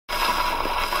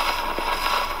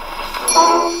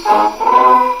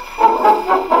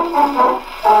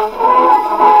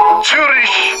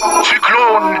Zürich,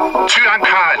 Zyklon,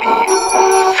 Zyankali.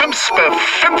 Fünfspe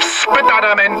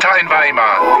DADAMENTA in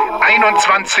Weimar.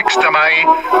 21. Mai,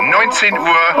 19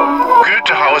 Uhr,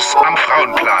 Goethehaus am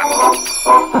Frauenplan.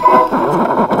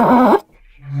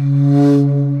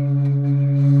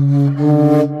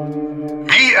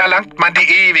 Wie erlangt man die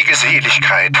ewige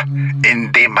Seligkeit?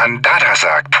 Indem man Dada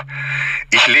sagt.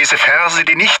 Ich lese Verse,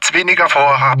 die nichts weniger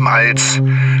vorhaben, als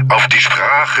auf die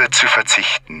Sprache zu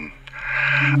verzichten.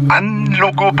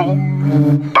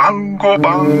 Anlogobung,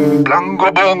 bangobang,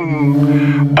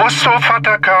 blangobung, bosso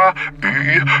fataka,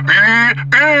 ü.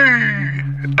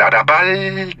 Dada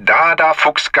Ball, Dada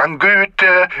Fuchsgang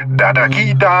Goethe, Dada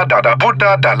Gida, Dada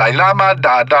Buddha, Dalai Lama,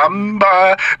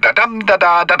 Dadamba, Dadam,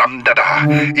 Dada, Dadam, Dada.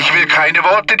 Ich will keine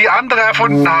Worte, die andere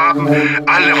erfunden haben.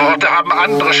 Alle Worte haben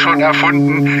andere schon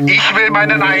erfunden. Ich will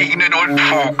meinen eigenen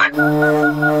Unfug.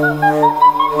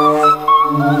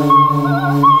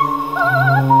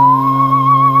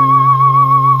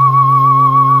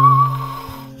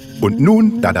 Und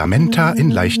nun DADAMENTA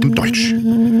in leichtem Deutsch.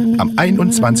 Am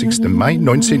 21. Mai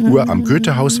 19 Uhr am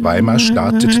Goethehaus Weimar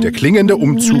startet der klingende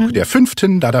Umzug der 5.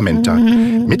 DADAMENTA.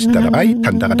 Mit dabei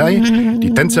Kandaradei,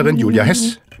 die Tänzerin Julia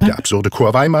Hess, der absurde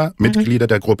Chor Weimar, Mitglieder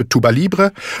der Gruppe Tuba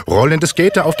Libre, rollende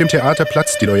Skater auf dem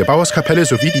Theaterplatz, die neue Bauerskapelle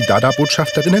sowie die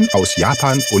Dada-Botschafterinnen aus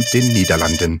Japan und den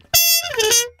Niederlanden.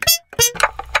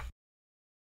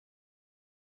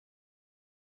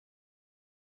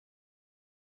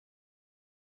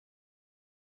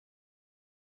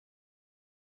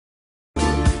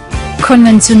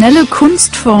 Konventionelle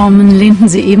Kunstformen lehnten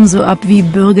sie ebenso ab wie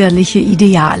bürgerliche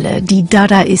Ideale, die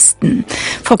Dadaisten.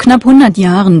 Vor knapp 100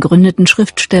 Jahren gründeten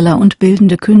Schriftsteller und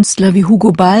bildende Künstler wie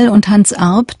Hugo Ball und Hans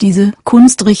Arp diese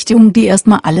Kunstrichtung, die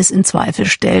erstmal alles in Zweifel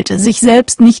stellte, sich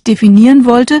selbst nicht definieren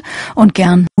wollte und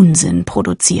gern Unsinn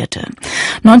produzierte.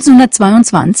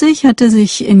 1922 hatte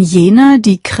sich in Jena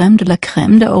die Crème de la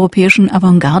Crème der europäischen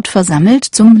Avantgarde versammelt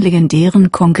zum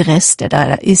legendären Kongress der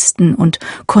Dadaisten und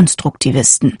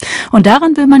Konstruktivisten. Und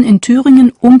daran will man in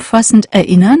Thüringen umfassend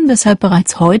erinnern, weshalb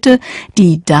bereits heute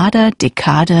die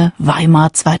DADA-DEKADE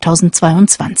Weimar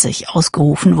 2022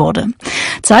 ausgerufen wurde.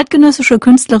 Zeitgenössische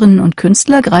Künstlerinnen und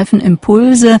Künstler greifen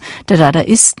Impulse der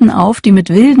Dadaisten auf, die mit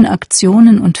wilden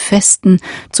Aktionen und Festen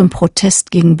zum Protest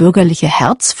gegen bürgerliche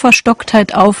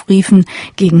Herzverstocktheit aufriefen,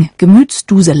 gegen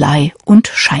Gemütsduselei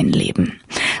und Scheinleben.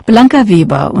 Blanca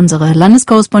Weber, unsere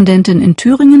Landeskorrespondentin in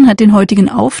Thüringen, hat den heutigen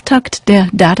Auftakt der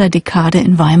DADA-DEKADE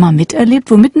in Weimar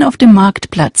miterlebt, wo mitten auf dem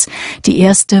Marktplatz die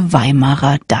erste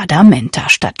Weimarer DADAMENTA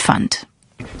stattfand.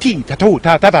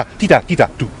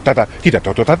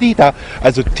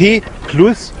 Also T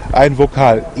plus ein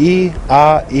Vokal E,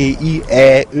 A, E, I,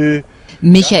 Ä, Ö.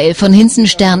 Michael von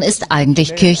Hinzenstern ist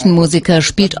eigentlich Kirchenmusiker,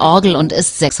 spielt Orgel und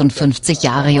ist 56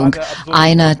 Jahre jung.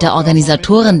 Einer der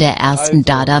Organisatoren der ersten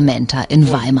DADAMENTA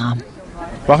in Weimar.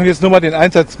 Machen wir jetzt nur mal den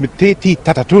Einsatz mit T, Ti,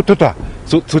 Tata, Tu, Tuta.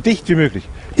 So dicht wie möglich.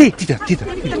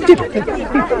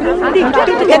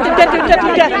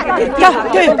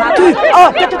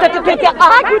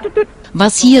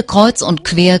 Was hier kreuz und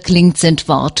quer klingt, sind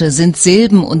Worte, sind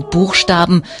Silben und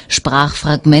Buchstaben,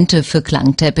 Sprachfragmente für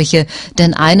Klangteppiche.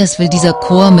 Denn eines will dieser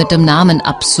Chor mit dem Namen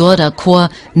absurder Chor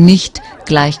nicht: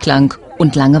 Gleichklang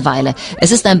und Langeweile.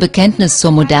 Es ist ein Bekenntnis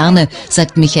zur Moderne,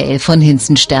 sagt Michael von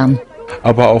Hinzenstern.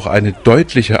 Aber auch eine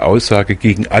deutliche Aussage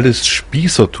gegen alles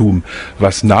Spießertum,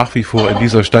 was nach wie vor in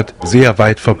dieser Stadt sehr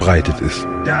weit verbreitet ist.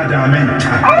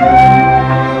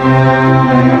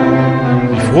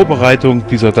 Die Vorbereitung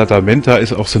dieser DADAMENTA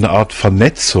ist auch so eine Art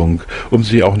Vernetzung, um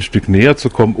sich auch ein Stück näher zu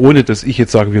kommen, ohne dass ich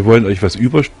jetzt sage, wir wollen euch was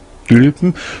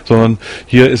überstülpen, sondern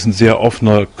hier ist ein sehr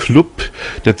offener Club,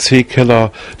 der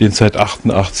C-Keller, den es seit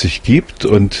 88 gibt,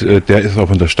 und der ist auch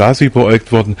von der Stasi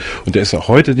beäugt worden und der ist auch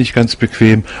heute nicht ganz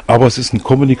bequem, aber es ist ein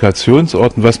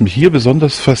Kommunikationsort, und was mich hier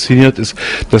besonders fasziniert ist,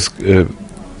 dass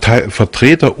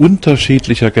Vertreter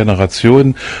unterschiedlicher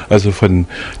Generationen, also von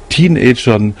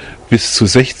Teenagern bis zu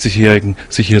 60-Jährigen,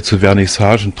 sich hier zu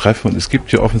Vernissagen treffen. Und es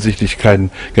gibt hier offensichtlich kein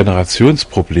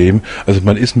Generationsproblem. Also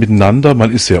man ist miteinander,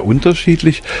 man ist sehr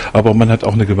unterschiedlich, aber man hat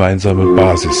auch eine gemeinsame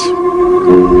Basis.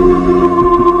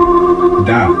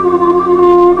 DADA.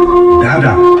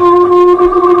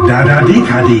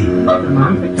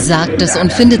 DADA-DEKADE. sagt es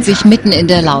und findet sich mitten in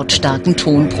der lautstarken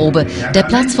Tonprobe. Der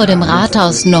Platz vor dem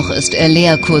Rathaus, noch ist er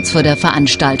leer kurz vor der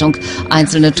Veranstaltung.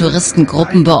 Einzelne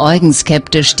Touristengruppen beäugen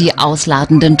skeptisch die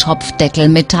ausladenden Topfdeckel,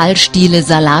 Metallstiele,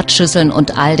 Salatschüsseln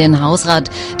und all den Hausrat,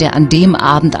 der an dem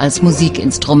Abend als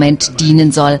Musikinstrument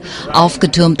dienen soll.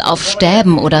 Aufgetürmt auf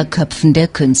Stäben oder Köpfen der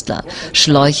Künstler.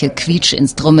 Schläuche,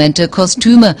 Quietschinstrumente,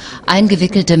 Kostüme,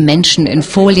 eingewickelte Menschen in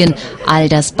Folien, all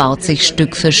das baut sich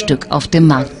Stück für Stück auf dem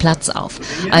Marktplatz auf.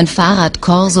 Ein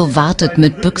Fahrradkorso wartet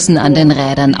mit Büchsen an den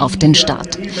Rädern auf den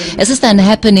Start. Es ist ein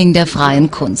Happening der freien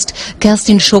Kunst.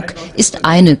 Kerstin Schuck ist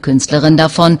eine Künstlerin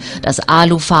davon. Das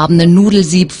alufarbene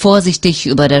Nudelsieb vorsichtig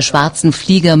über der schwarzen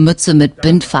Fliegermütze mit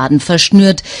Bindfaden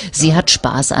verschnürt. Sie hat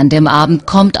Spaß an dem Abend,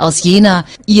 kommt aus Jena.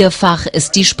 Ihr Fach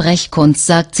ist die Sprechkunst,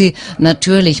 sagt sie.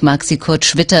 Natürlich mag sie Kurt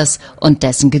Schwitters und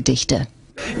dessen Gedichte.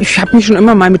 Ich habe mich schon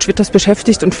immer mal mit Schwitters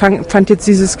beschäftigt und fand jetzt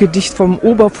dieses Gedicht vom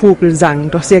Obervogelsang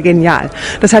doch sehr genial.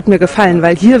 Das hat mir gefallen,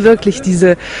 weil hier wirklich die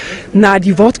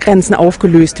Wortgrenzen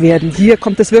aufgelöst werden. Hier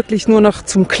kommt es wirklich nur noch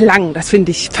zum Klang. Das finde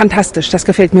ich fantastisch, das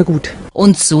gefällt mir gut.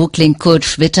 Und so klingt Kurt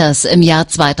Schwitters im Jahr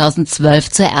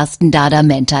 2012 zur ersten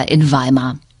DADAMENTA in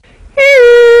Weimar.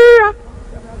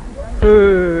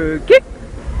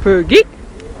 Gig,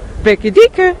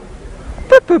 Beckedicke,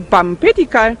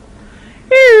 Bampedikal.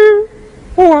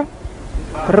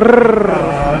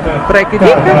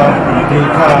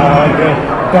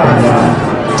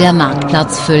 Der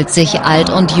Marktplatz füllt sich, alt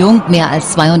und jung, mehr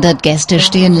als 200 Gäste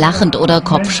stehen lachend oder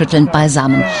kopfschüttelnd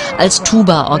beisammen. Als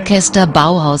Tuba-Orchester,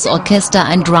 Bauhausorchester,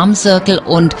 ein Drumcircle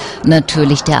und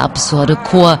natürlich der absurde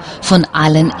Chor. Von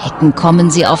allen Ecken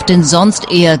kommen sie auf den sonst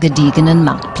eher gediegenen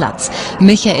Marktplatz.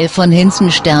 Michael von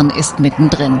Hinzenstern ist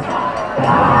mittendrin.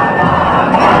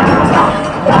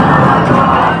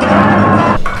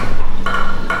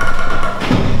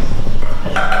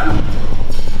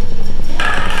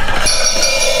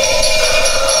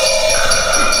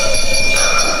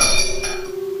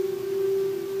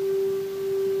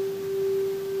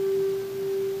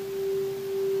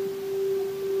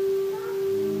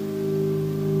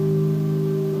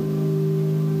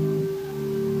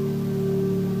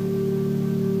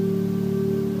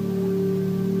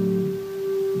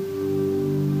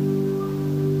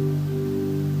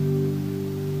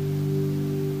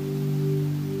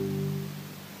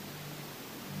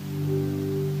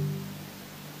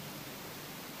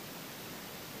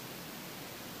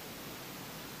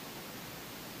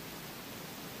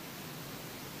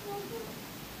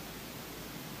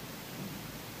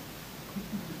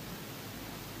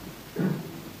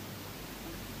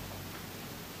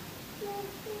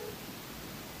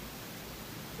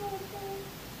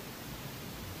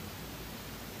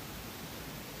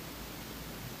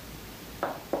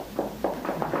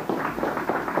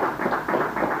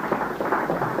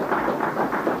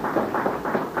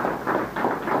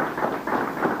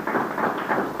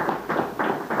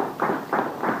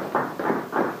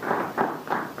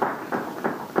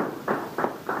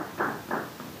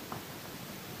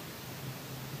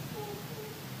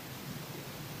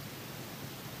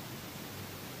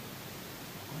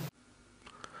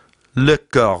 Le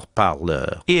corps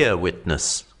parleur. Ear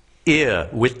witness. Ear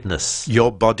witness.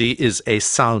 Your body is a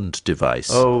sound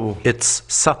device. Oh, it's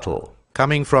subtle.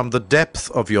 Coming from the depth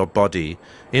of your body,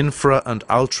 infra and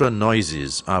ultra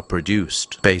noises are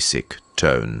produced. Basic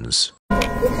tones.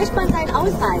 Wie kriegt man seinen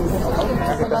Ausweis?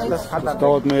 Das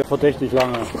dauert mir verdächtig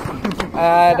lange.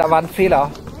 Da war ein Fehler.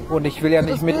 Und ich will ja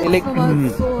nicht mit den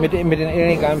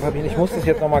illegalen Papieren. Ich muss das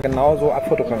jetzt nochmal genau so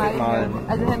abfotografieren malen.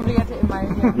 Also Henriette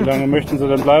immer. Wie lange möchten Sie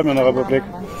denn bleiben in der Republik?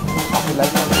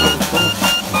 Vielleicht noch eine Stunde.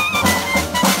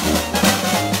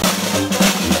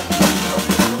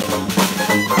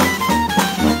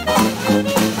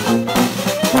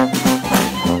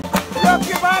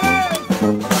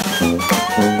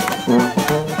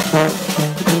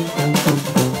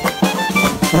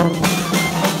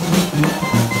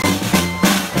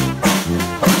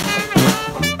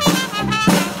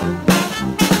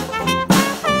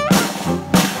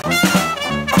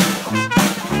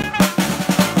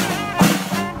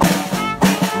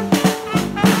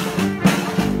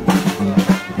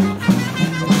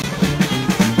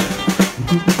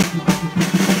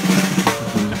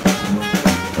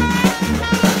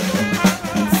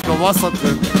 Wasser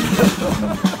drin.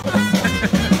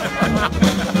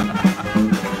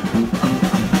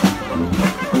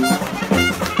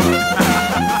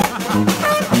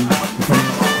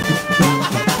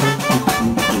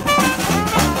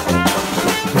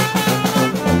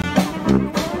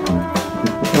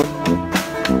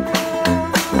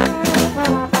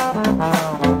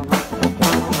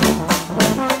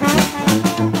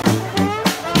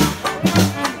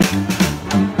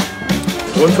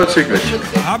 verzögert.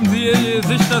 Haben Sie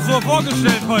sich das so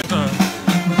vorgestellt heute,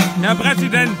 Herr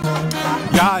Präsident?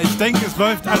 Ja, ich denke, es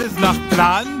läuft alles nach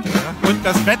Plan und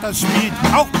das Wetter spielt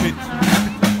auch mit.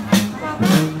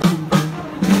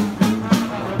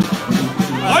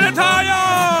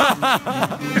 Proletarier!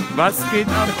 Was geht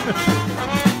ab?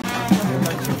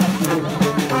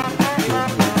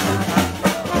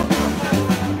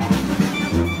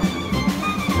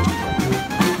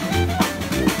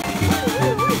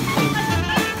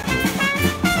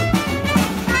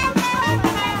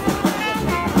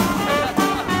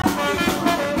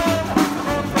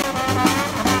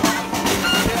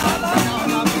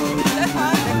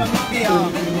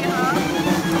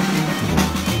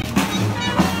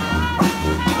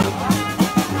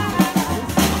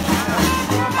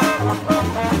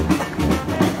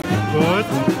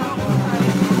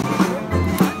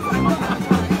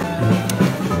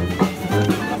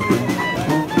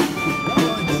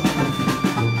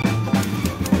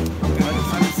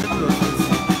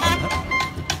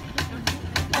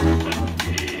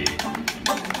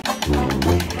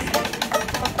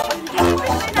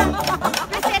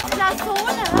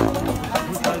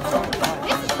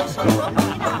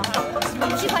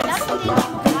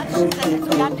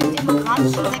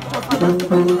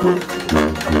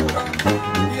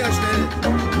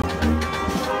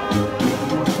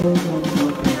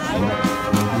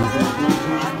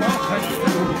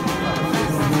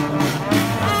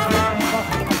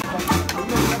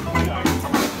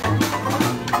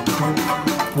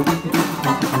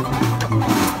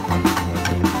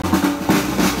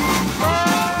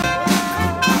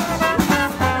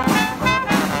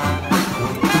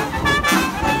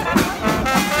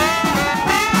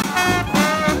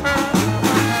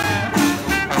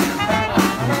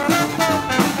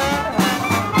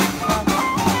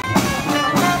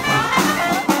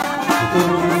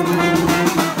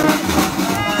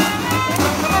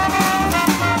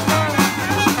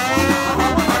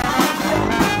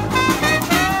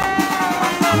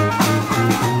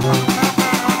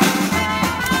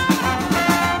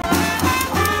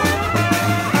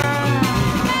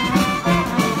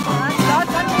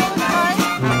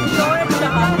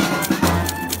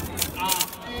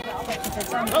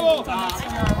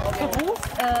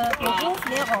 Beruf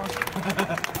Lehrer.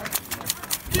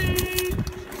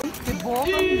 Und geboren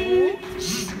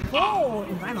wo?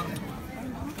 In Weimar.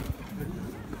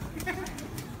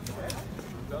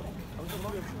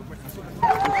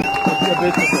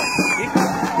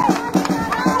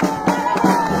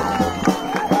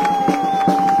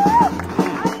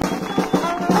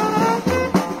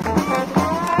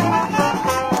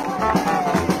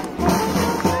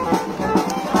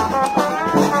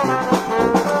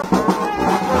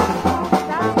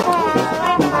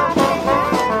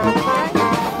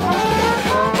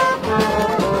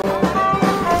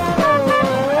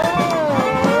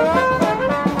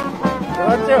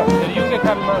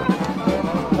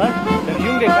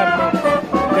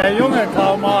 Der junge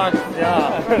Karl Marx,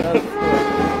 ja.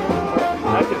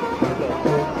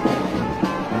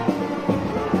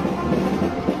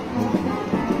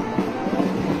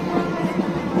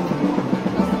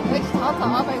 Echt harte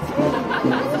Arbeitsgruppe.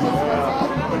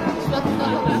 Ich werde mich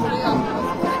noch beschweren.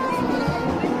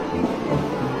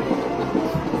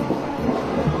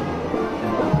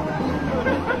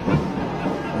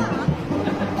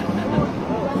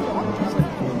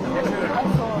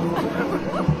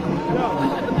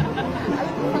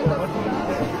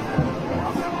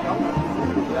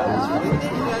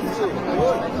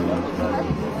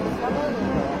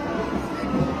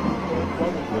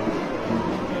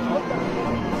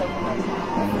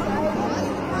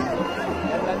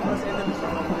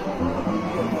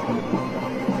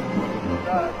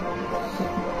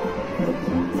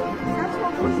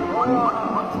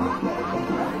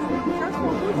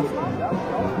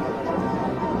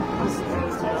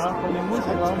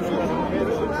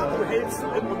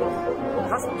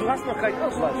 Du hast noch keinen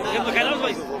Ausweis. Ich habe noch keinen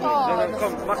Ausweis. Ja,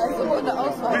 komm, mach Also ohne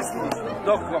Ausweis.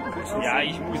 Doch, komm. Ja,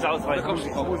 ich muss Ausweis. Muss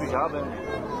ich haben.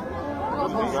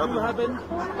 Was musst du haben?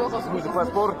 Ich muss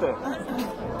Passporte.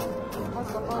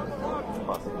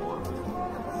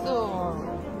 So,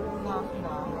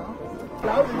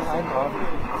 Nachname.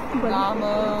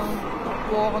 Name,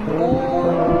 geboren wo,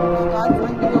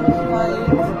 Staatsangehörigkeit,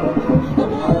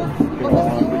 Beruf,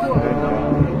 Profession.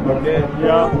 Okay,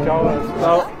 ja, ciao.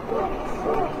 Ciao.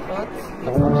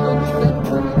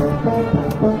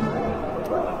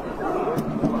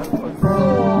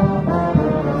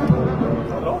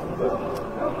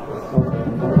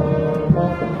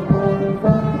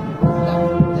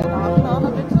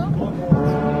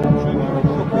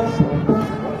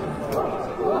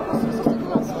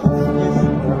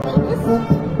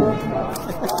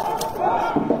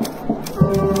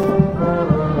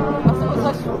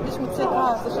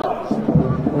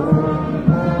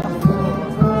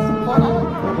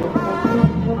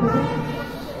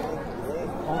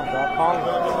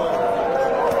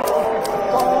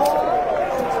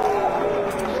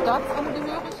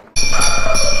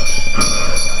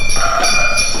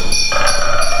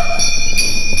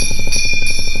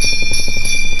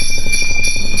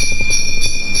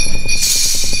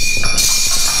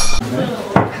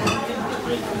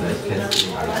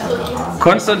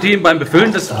 Konstantin beim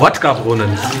Befüllen des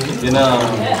Wodka-Brunnens. Genau.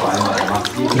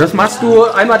 Das machst du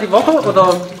einmal die Woche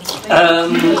oder?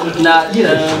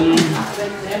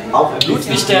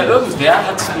 Ludwig der Irgendwer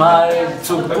hat mal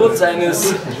zur Geburt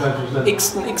seines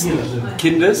x-ten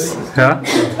Kindes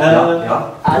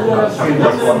alle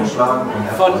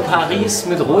von Paris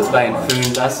mit Rotwein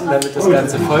füllen lassen, damit das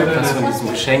ganze Volk was von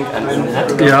diesem Geschenk an ihn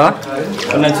hat. Ja.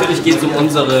 Und natürlich geht es um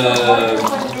unsere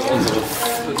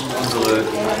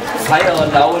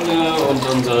Feierlaune und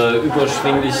unsere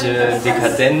überschwängliche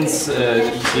Dekadenz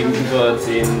gegenüber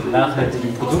den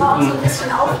nachhaltigen Produkten,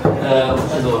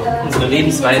 also unsere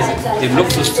Lebensweise, dem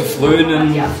Luxus zu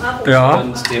frönen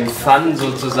und dem Fun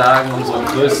sozusagen unsere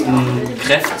größten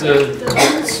Kräfte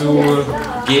zu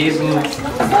geben,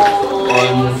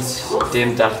 und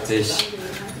dem dachte ich,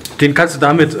 den kannst du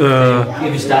damit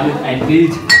gebe ich damit ein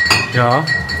Bild. Ja.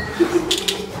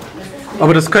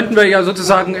 Aber das könnten wir ja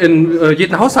sozusagen in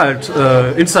jeden Haushalt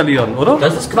installieren, oder?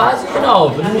 Das ist quasi, genau,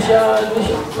 bin ich ja nicht,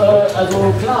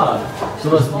 also klar,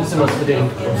 sowas, ein bisschen was mit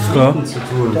den Frieden zu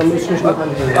tun.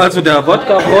 Also der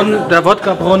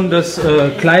Wodka-Brunnen des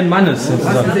kleinen Mannes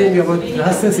sozusagen. Du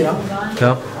hast es, ja?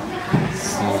 Ja.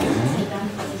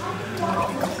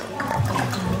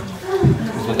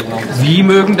 Wie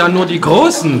mögen dann nur die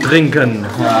Großen trinken?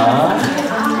 Ja.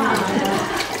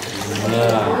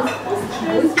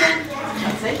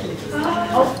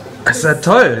 Das ist ja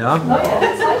toll, ja.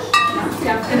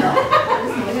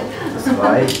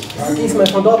 Ich gieße mal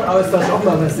von dort aus, dass ich auch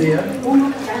mal was sehe.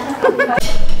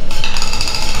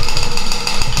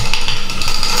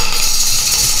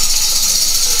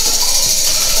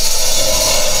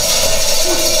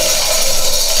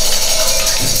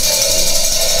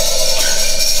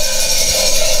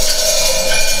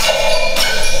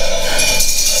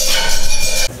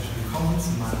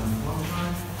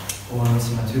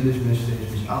 Natürlich möchte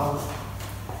ich mich auch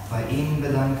bei Ihnen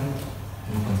bedanken,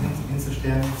 den Konzert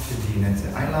hinzustellen, für die nette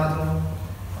Einladung,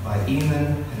 bei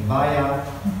Ihnen in Weimar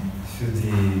für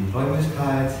die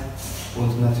Räumlichkeit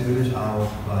und natürlich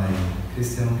auch bei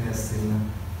Christian und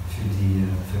Kerstin für die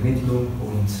Vermittlung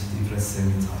und die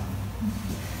Pressemitteilung.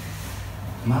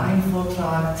 Mein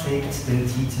Vortrag trägt den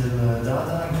Titel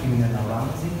DADA, ein krimineller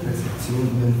Wahnsinn,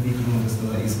 Rezeption und Entwicklung des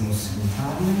Dadaismus in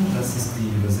Italien. Das ist die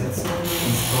Übersetzung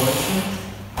ins Deutsche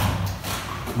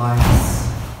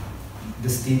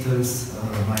des Titels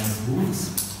meines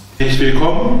Buchs. Herzlich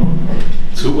willkommen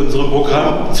zu unserem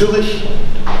Programm Zürich,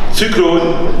 Zyklon,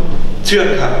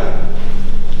 Circa.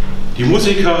 Die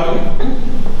Musiker,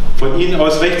 von Ihnen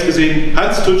aus rechts gesehen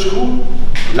Hans Tutschko,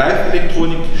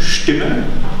 Live-Elektronik, Stimme,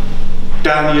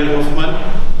 Daniel Hoffmann,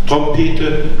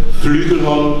 Trompete,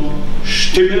 Flügelhorn,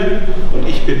 Stimme, und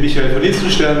ich bin Michael von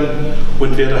Inzenstern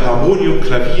und werde Harmonium,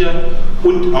 Klavier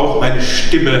und auch meine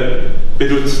Stimme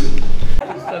benutzen.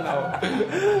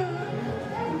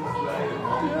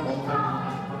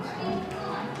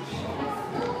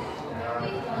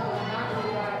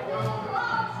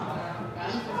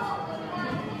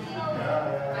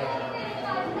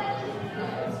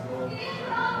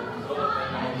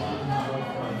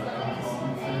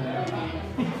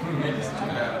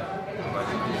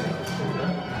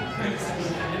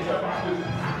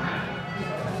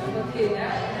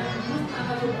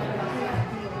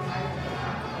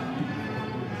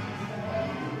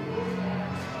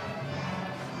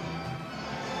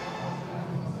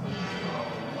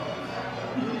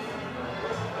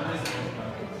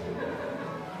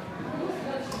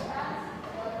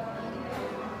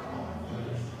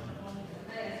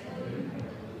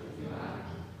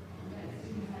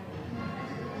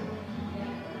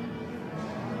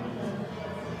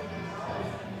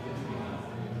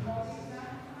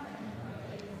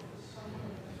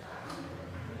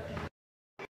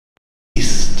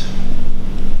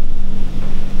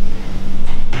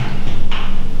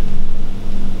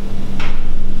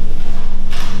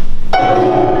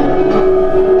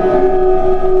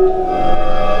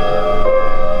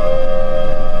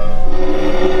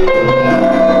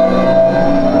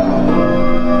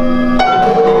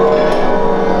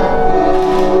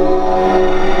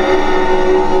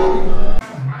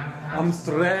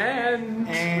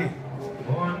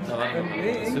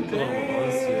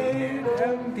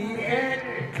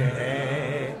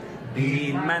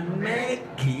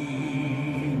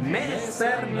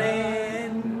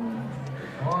 Messerlen.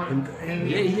 Und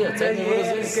hier, zeig mir, wo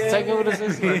das ist. Zeig mir, wo das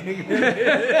ist.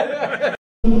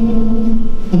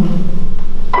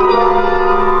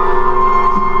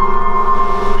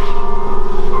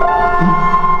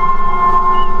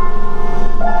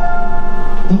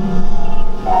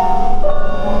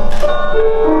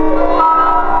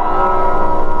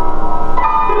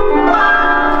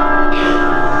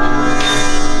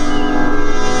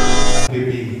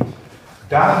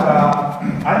 Dada,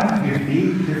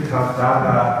 angebeteter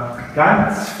Dada,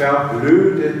 ganz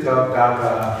verblödeter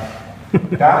Dada.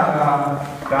 Dada,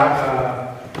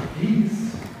 Dada, dies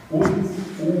uns,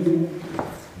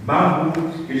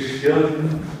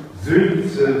 Mammutgestirn,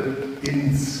 Sülze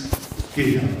ins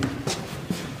Gehirn.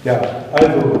 Ja,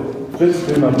 also Fritz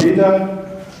Wilmer-Peter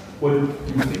und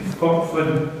die Musik kommt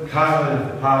von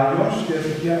Karl Hajosch, der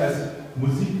sich hier als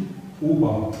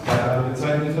Musikoberlehrer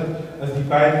bezeichnet hat. Also die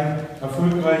beiden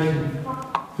erfolgreichen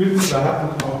Künstler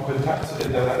hatten auch Kontakt zu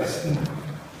den Dadaisten.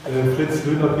 Fritz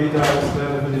Wilmer-Peter ist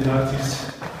leider von den Nazis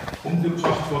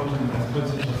umgebracht worden, als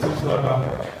Konzentrationslager.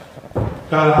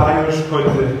 Karl Hajosch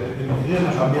konnte emigrieren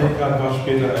nach Amerika und war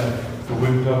später ein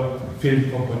berühmter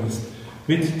Filmkomponist.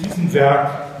 Mit diesem Werk,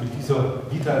 mit dieser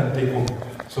Wiederentdeckung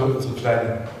soll unsere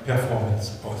kleine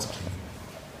Performance ausklingen.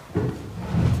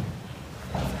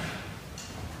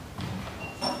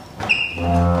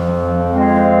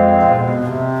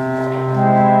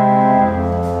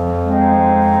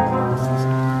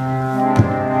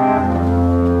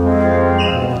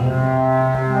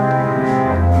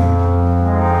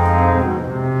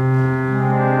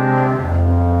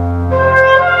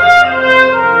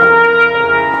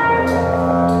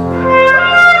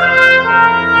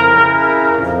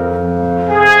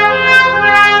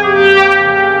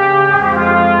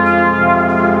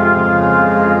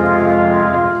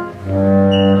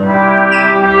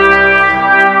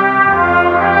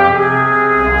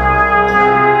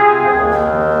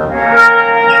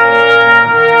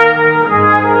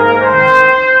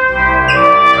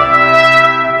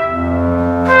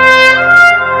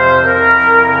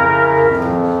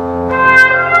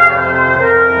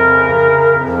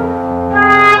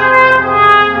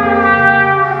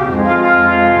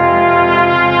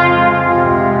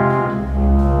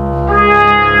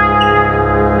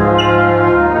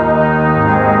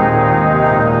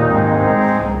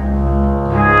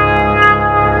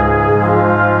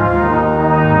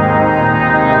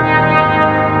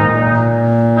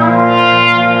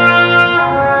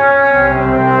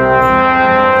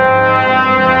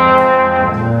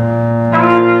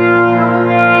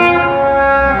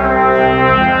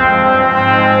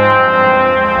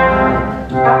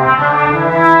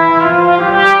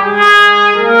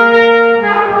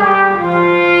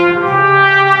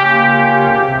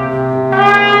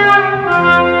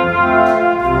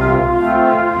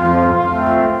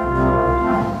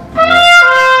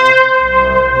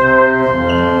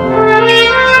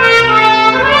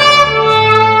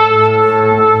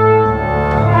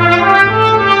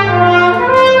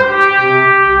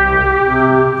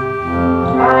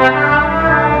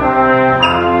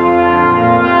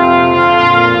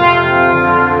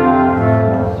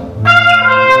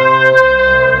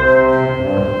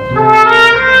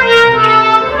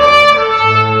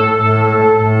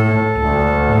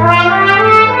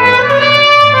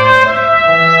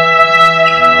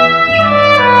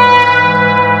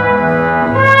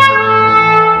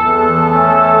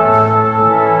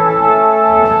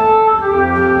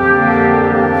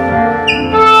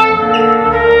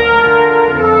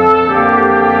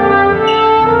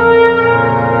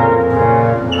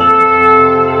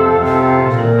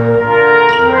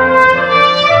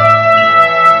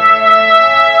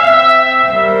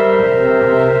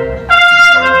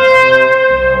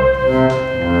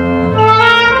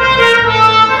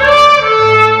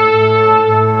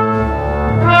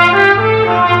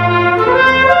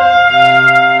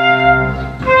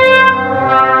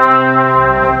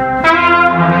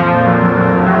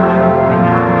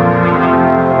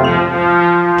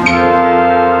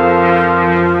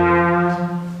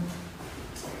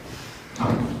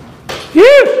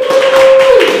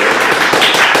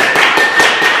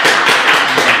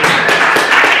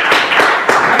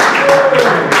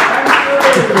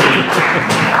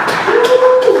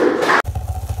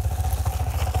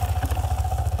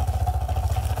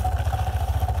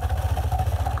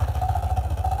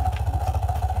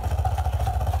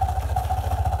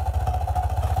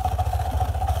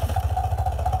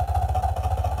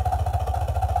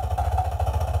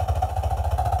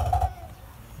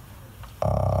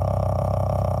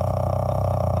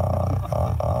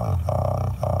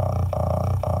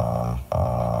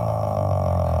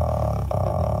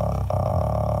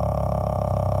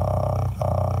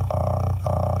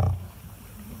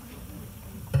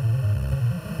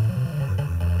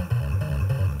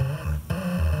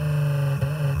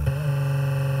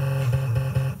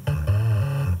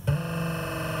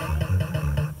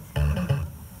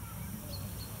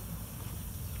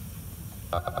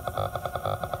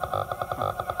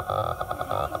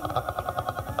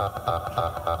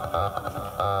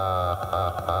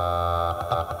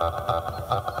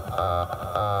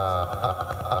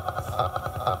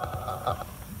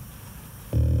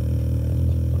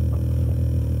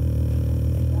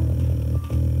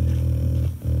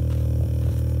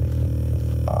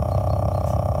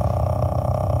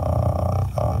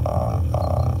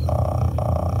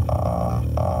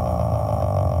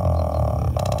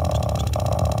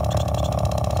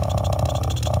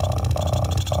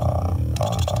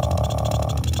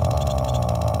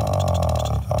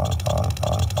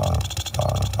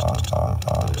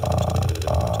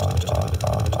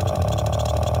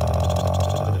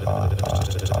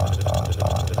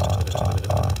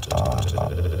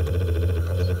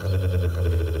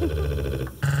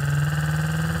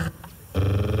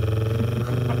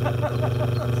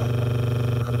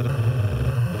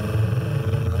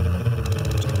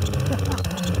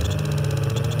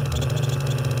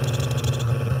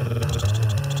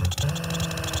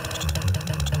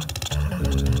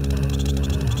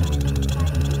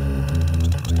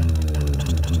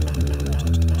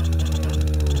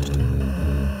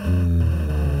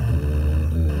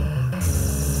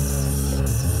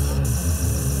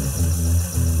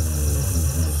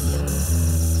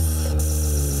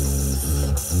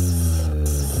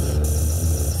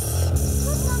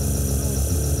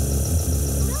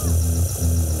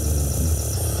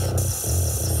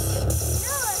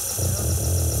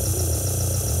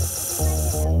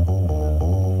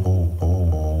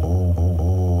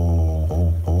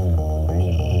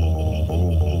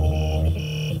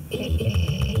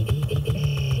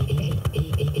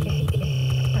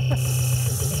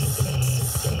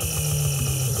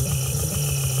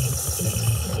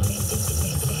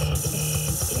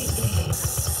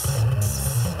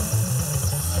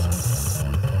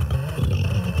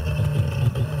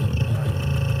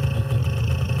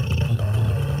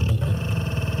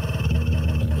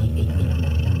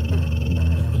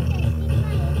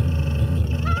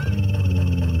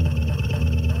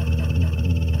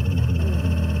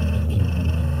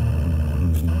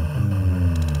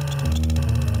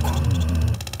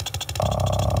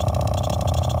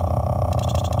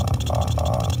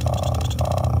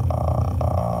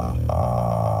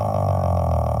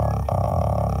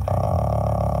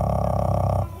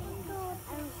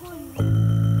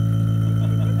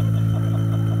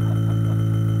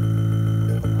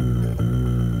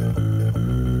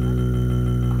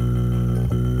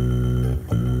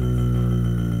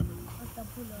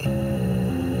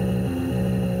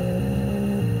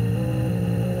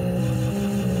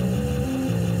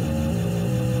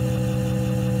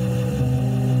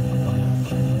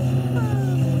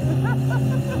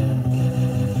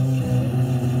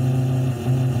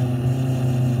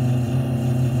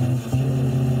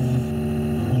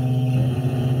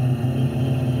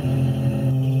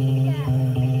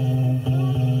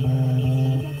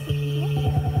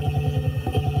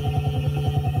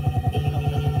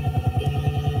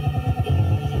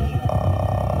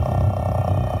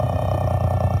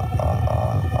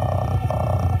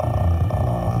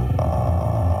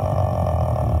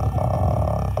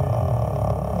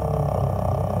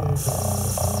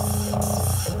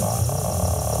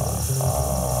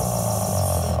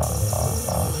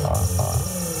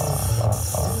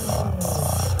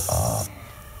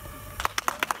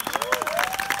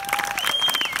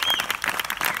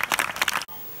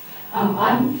 Am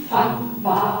Anfang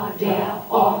war der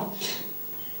Ort,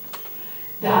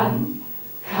 dann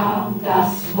kam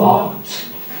das Wort.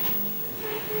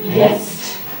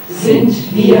 Jetzt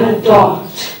sind wir dort.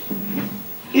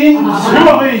 In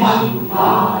Zürich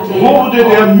wurde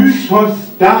der Mythos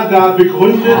Dada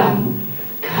begründet.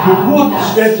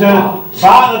 Geburtsstätte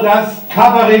war das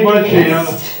Cabaret Voltaire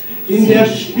in der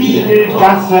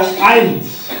Spiegelgasse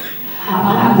 1,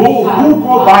 wo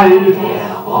Hugo Ball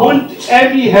und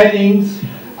Emmy Hennings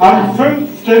am 5.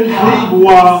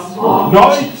 Februar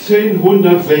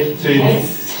 1916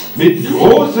 mit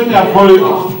großem Erfolg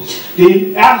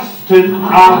den ersten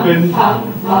Abend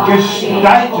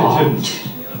gestalteten.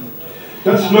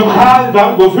 Das Lokal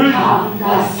war überfüllt,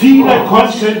 viele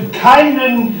konnten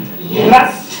keinen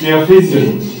Platz mehr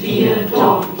finden.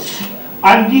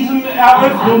 An diesem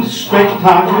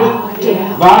Eröffnungsspektakel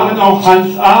waren auch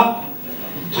Hans Arp,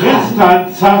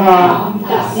 Tristan Zarra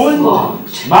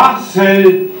und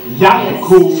Marcel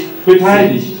Janko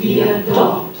beteiligt.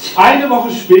 Eine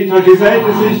Woche später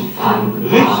gesellte sich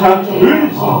Richard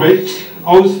Hülsenbeck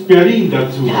aus Berlin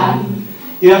dazu.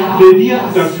 Er plädiert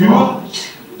dafür,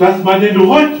 dass man den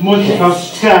Rhythmus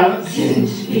verstärkt,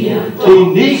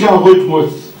 den Negerrhythmus,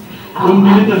 um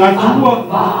die Literatur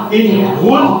in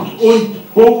Grund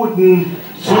und Boden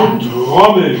zu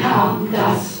trommeln. Kam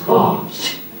das Wort.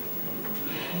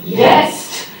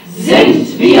 Jetzt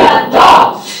sind wir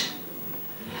dort.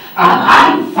 Am